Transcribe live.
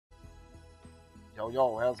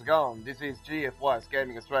Yo, how's it going? This is GFYS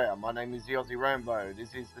Gaming Australia. My name is Aussie Rambo.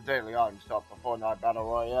 This is the daily item shop for Fortnite Battle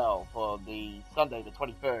Royale for the Sunday the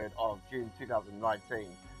 23rd of June 2019.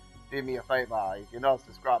 Do me a favour, if you're not a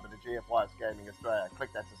subscriber to GFYS Gaming Australia,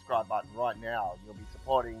 click that subscribe button right now. You'll be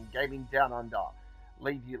supporting Gaming Down Under.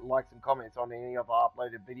 Leave your likes and comments on any of our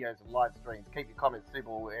uploaded videos and live streams. Keep your comments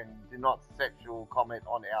civil and do not sexual comment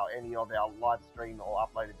on any of our live stream or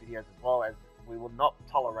uploaded videos, as well as we will not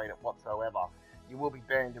tolerate it whatsoever. You will be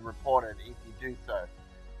banned and reported if you do so.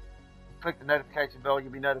 Click the notification bell,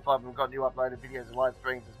 you'll be notified when we've got new uploaded videos and live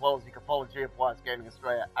streams, as well as you can follow GFYS Gaming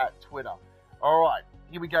Australia at Twitter. Alright,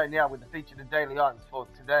 here we go now with the featured and daily items for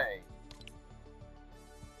today.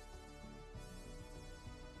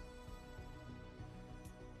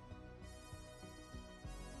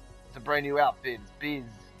 It's a brand new outfit, it's Biz.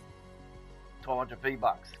 1200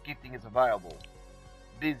 V-Bucks, gifting is available.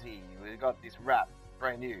 Busy, we've got this wrap.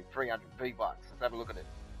 Brand new, 300 V-Bucks. Let's have a look at it.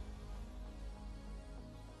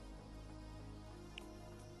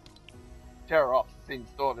 Terror Ops is in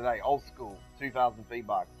store today. Old school, 2000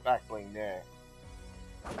 V-Bucks. Back bling there.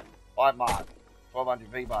 5 Mark, 1200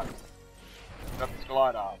 V-Bucks. Got the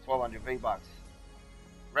Glider, 1200 V-Bucks.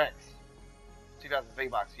 Rex, 2000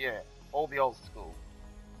 V-Bucks. Yeah, all the old school.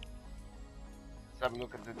 Let's have a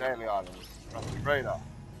look at the daily items. Rusty Raider,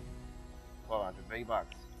 1200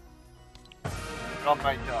 V-Bucks. Drop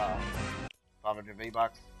Major, 500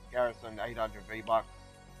 V-Bucks. Garrison, 800 V-Bucks.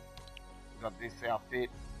 We've got this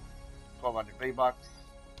outfit, 1200 V-Bucks.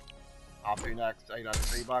 Harpoon Axe, 800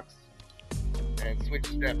 V-Bucks. And Switch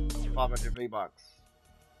Step, 500 V-Bucks.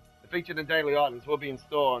 The featured and daily items will be in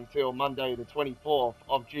store until Monday the 24th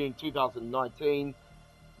of June 2019.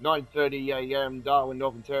 9:30 AM Darwin,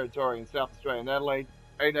 Northern Territory in South Australia and Adelaide.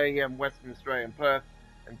 8 AM Western Australia and Perth.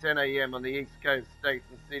 And 10 AM on the east coast states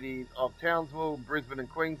and cities of Townsville, Brisbane and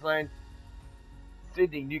Queensland,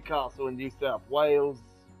 Sydney, Newcastle and New South Wales,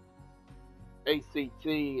 ACT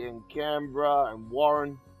in Canberra and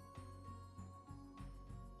Warren,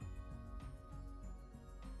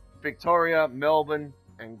 Victoria, Melbourne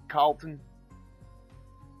and Carlton,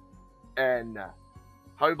 and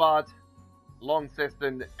Hobart,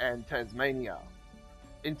 Launceston and Tasmania.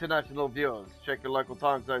 International viewers, check your local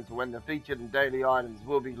time zones for when the featured and daily items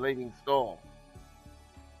will be leaving store.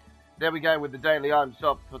 There we go with the daily item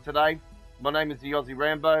shop for today. My name is the Aussie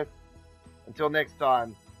Rambo. Until next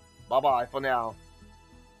time, bye bye for now.